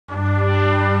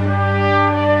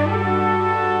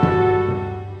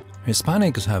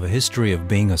Hispanics have a history of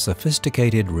being a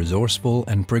sophisticated, resourceful,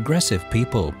 and progressive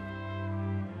people.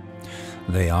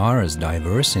 They are as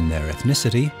diverse in their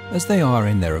ethnicity as they are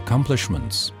in their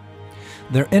accomplishments.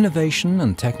 Their innovation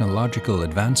and technological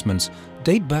advancements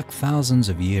date back thousands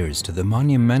of years to the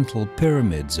monumental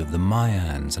pyramids of the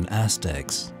Mayans and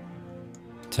Aztecs.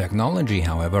 Technology,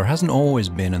 however, hasn't always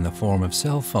been in the form of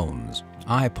cell phones,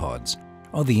 iPods,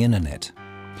 or the internet.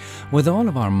 With all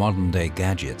of our modern-day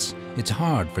gadgets, it's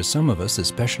hard for some of us,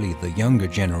 especially the younger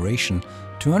generation,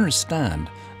 to understand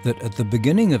that at the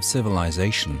beginning of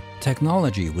civilization,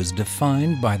 technology was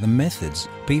defined by the methods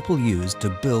people used to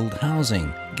build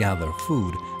housing, gather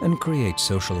food, and create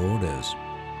social orders.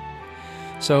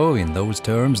 So, in those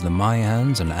terms, the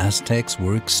Mayans and Aztecs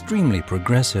were extremely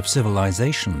progressive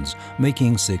civilizations,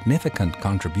 making significant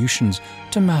contributions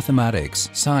to mathematics,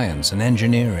 science, and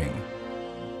engineering.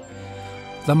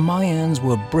 The Mayans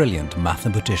were brilliant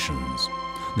mathematicians.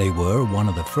 They were one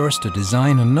of the first to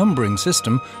design a numbering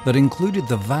system that included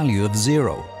the value of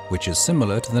 0, which is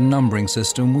similar to the numbering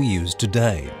system we use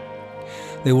today.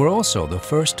 They were also the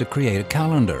first to create a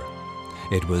calendar.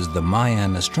 It was the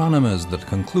Mayan astronomers that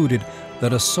concluded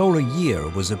that a solar year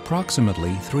was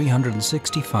approximately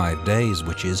 365 days,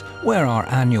 which is where our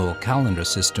annual calendar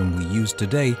system we use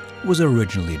today was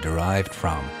originally derived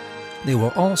from. They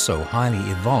were also highly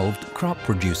evolved crop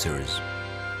producers.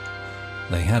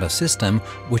 They had a system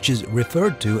which is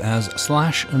referred to as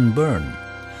slash and burn.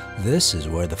 This is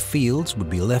where the fields would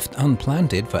be left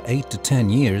unplanted for 8 to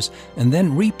 10 years and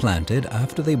then replanted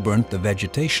after they burnt the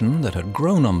vegetation that had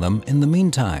grown on them in the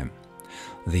meantime.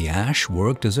 The ash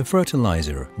worked as a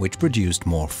fertilizer, which produced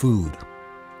more food.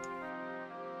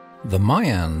 The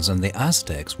Mayans and the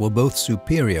Aztecs were both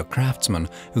superior craftsmen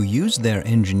who used their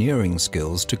engineering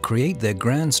skills to create their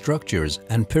grand structures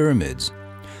and pyramids.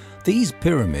 These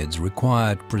pyramids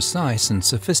required precise and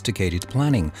sophisticated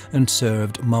planning and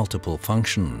served multiple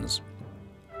functions.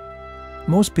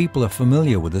 Most people are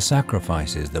familiar with the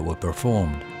sacrifices that were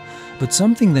performed, but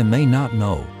something they may not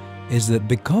know is that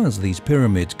because these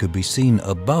pyramids could be seen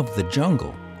above the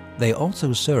jungle, they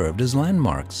also served as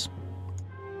landmarks.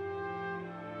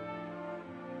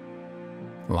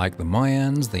 Like the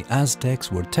Mayans, the Aztecs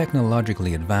were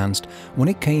technologically advanced when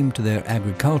it came to their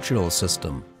agricultural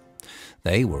system.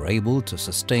 They were able to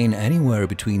sustain anywhere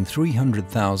between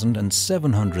 300,000 and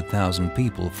 700,000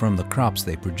 people from the crops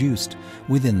they produced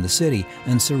within the city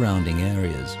and surrounding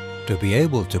areas. To be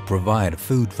able to provide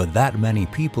food for that many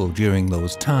people during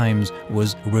those times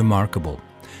was remarkable.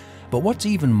 But what's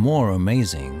even more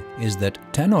amazing is that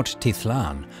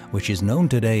Tenochtitlan, which is known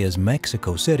today as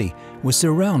Mexico City, was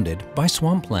surrounded by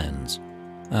swamplands.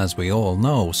 As we all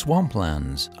know,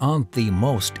 swamplands aren't the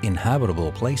most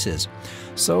inhabitable places,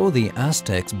 so the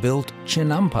Aztecs built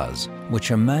chinampas,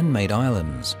 which are man-made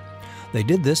islands. They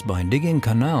did this by digging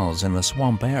canals in a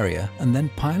swamp area and then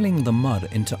piling the mud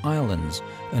into islands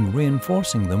and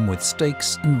reinforcing them with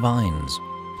stakes and vines.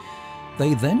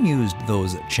 They then used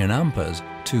those chinampas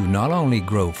to not only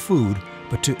grow food,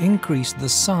 but to increase the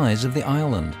size of the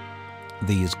island.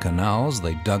 These canals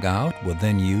they dug out were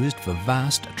then used for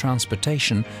vast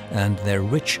transportation and their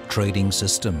rich trading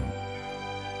system.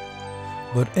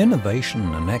 But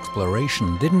innovation and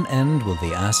exploration didn't end with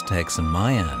the Aztecs and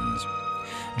Mayans.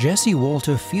 Jesse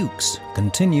Walter Fuchs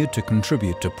continued to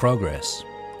contribute to progress.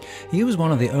 He was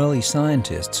one of the early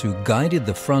scientists who guided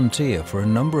the frontier for a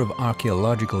number of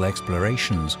archaeological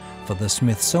explorations for the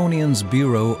Smithsonian's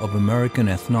Bureau of American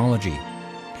Ethnology.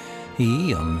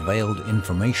 He unveiled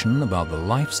information about the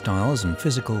lifestyles and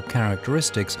physical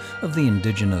characteristics of the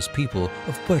indigenous people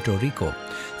of Puerto Rico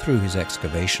through his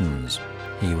excavations.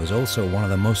 He was also one of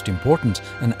the most important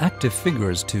and active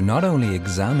figures to not only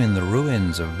examine the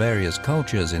ruins of various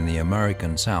cultures in the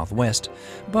American Southwest,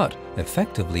 but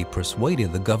effectively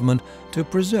persuaded the government to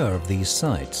preserve these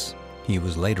sites. He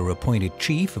was later appointed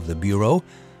chief of the Bureau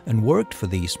and worked for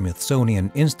the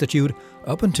Smithsonian Institute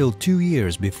up until 2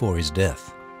 years before his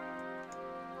death.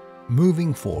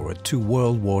 Moving forward to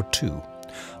World War II,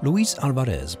 Luis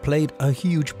Alvarez played a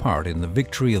huge part in the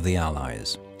victory of the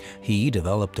Allies. He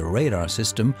developed a radar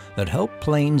system that helped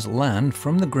planes land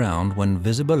from the ground when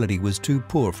visibility was too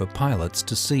poor for pilots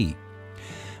to see.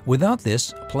 Without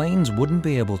this, planes wouldn't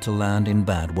be able to land in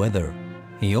bad weather.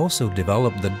 He also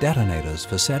developed the detonators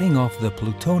for setting off the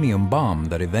plutonium bomb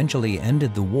that eventually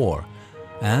ended the war,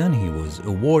 and he was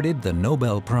awarded the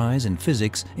Nobel Prize in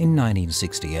Physics in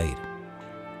 1968.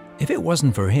 If it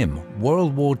wasn't for him,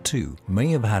 World War II may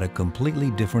have had a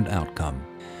completely different outcome.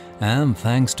 And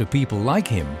thanks to people like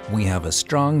him, we have a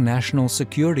strong national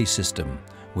security system,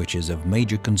 which is of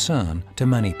major concern to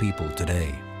many people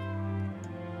today.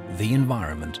 The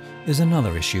environment is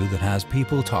another issue that has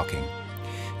people talking.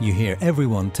 You hear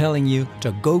everyone telling you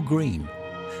to go green.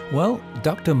 Well,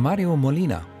 Dr. Mario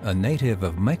Molina, a native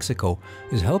of Mexico,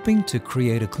 is helping to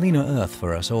create a cleaner earth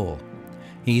for us all.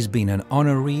 He's been an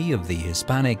honoree of the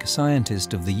Hispanic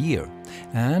Scientist of the Year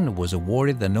and was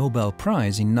awarded the Nobel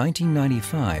Prize in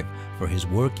 1995 for his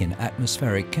work in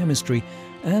atmospheric chemistry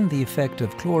and the effect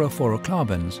of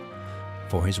chlorofluorocarbons,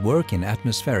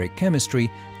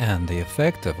 and the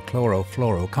effect of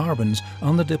chlorofluorocarbons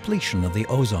on the depletion of the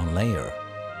ozone layer.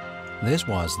 This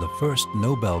was the first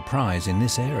Nobel Prize in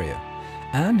this area,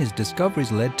 and his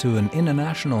discoveries led to an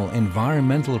international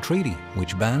environmental treaty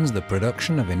which bans the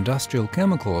production of industrial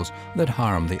chemicals that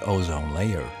harm the ozone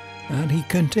layer. And he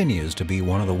continues to be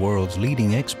one of the world's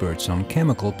leading experts on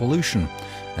chemical pollution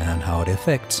and how it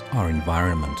affects our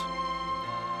environment.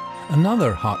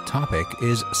 Another hot topic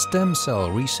is stem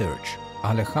cell research.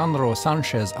 Alejandro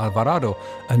Sanchez Alvarado,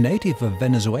 a native of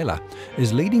Venezuela,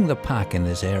 is leading the pack in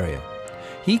this area.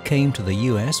 He came to the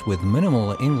US with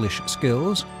minimal English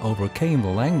skills, overcame the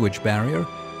language barrier,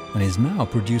 and is now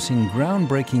producing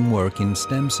groundbreaking work in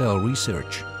stem cell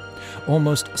research.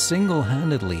 Almost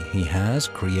single-handedly, he has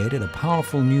created a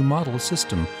powerful new model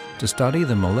system to study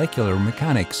the molecular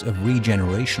mechanics of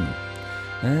regeneration.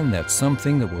 And that's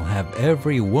something that will have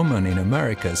every woman in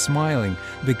America smiling,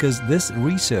 because this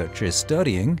research is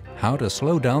studying how to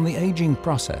slow down the aging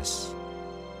process.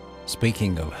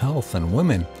 Speaking of health and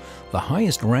women, the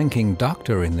highest-ranking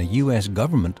doctor in the US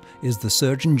government is the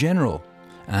Surgeon General,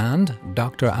 and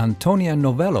Dr. Antonia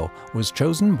Novello was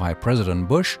chosen by President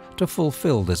Bush to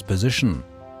fulfill this position.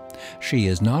 She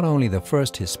is not only the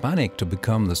first Hispanic to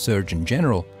become the Surgeon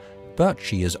General, but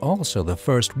she is also the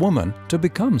first woman to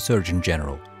become Surgeon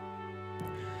General.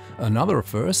 Another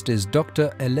first is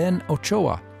Dr. Hélène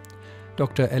Ochoa.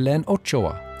 Dr. Hélène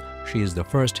Ochoa. She is the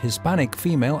first Hispanic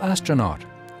female astronaut.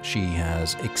 She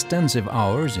has extensive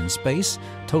hours in space,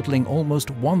 totaling almost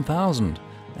 1,000,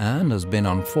 and has been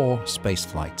on 4 space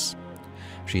flights.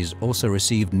 She's also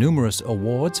received numerous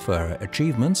awards for her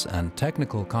achievements and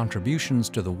technical contributions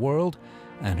to the world,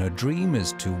 and her dream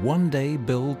is to one day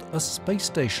build a space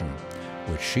station,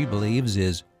 which she believes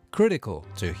is critical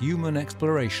to human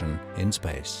exploration in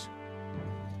space.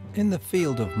 In the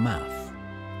field of math,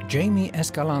 Jamie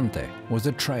Escalante was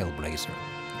a trailblazer.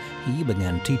 He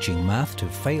began teaching math to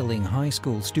failing high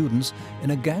school students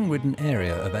in a gang-ridden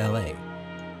area of LA.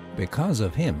 Because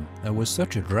of him, there was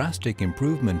such a drastic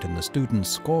improvement in the students'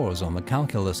 scores on the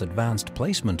Calculus Advanced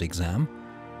Placement exam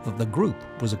that the group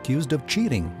was accused of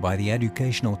cheating by the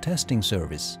Educational Testing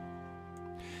Service.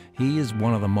 He is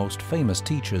one of the most famous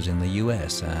teachers in the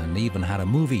US and even had a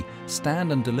movie,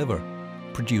 Stand and Deliver,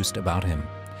 produced about him.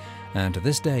 And to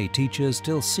this day, teachers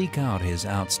still seek out his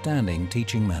outstanding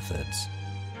teaching methods.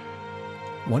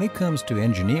 When it comes to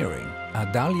engineering,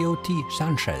 Adalio T.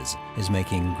 Sanchez is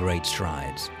making great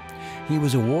strides. He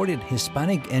was awarded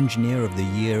Hispanic Engineer of the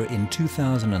Year in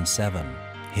 2007.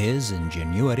 His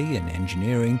ingenuity in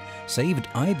engineering saved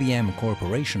IBM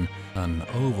Corporation an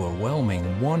overwhelming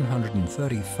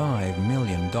 $135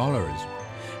 million.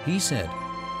 He said,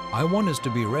 "I want us to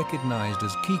be recognized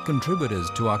as key contributors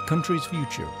to our country's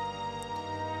future."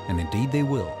 And indeed they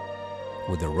will.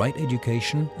 With the right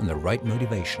education and the right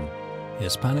motivation,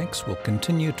 Hispanics will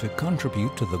continue to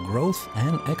contribute to the growth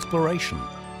and exploration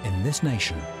in this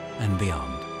nation and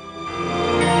beyond.